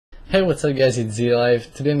Hey, what's up guys, it's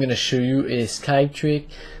ZLive. Today I'm gonna show you a Skype trick.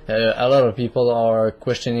 A lot of people are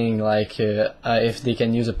questioning if they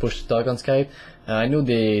can use a push to talk on Skype. I know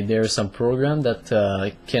there's some program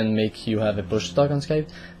that can make you have a push to talk on Skype,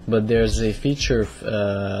 but there's a feature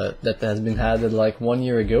that has been added like 1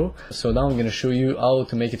 year ago. So now I'm gonna show you how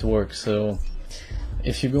to make it work. So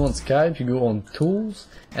if you go on Skype, you go on Tools,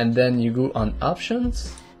 and then you go on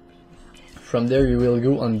Options. From there you will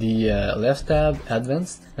go on the left tab,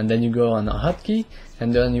 Advanced, and then you go on a hotkey,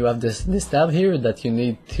 and then you have this tab here that you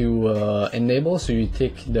need to enable. So you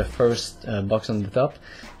tick the first box on the top,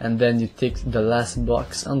 and then you tick the last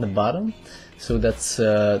box on the bottom. So that's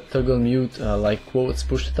toggle mute like quotes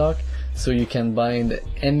push to talk. So you can bind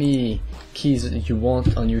any keys that you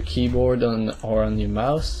want on your keyboard or on your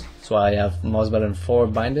mouse. So I have mouse button 4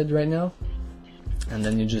 binded right now. And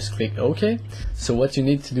then you just click OK. So what you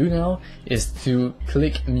need to do now is to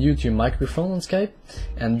click mute your microphone on Skype,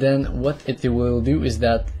 and then what it will do is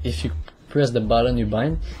that if you press the button you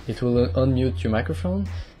bind, it will unmute your microphone,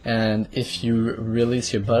 and if you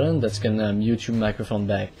release your button, that's gonna mute your microphone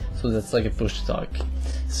back. So that's like a push to talk.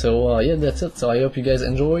 So yeah, that's it. So I hope you guys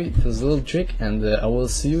enjoy this little trick, and I will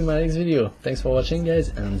see you in my next video. Thanks for watching guys,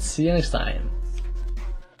 and see you next time.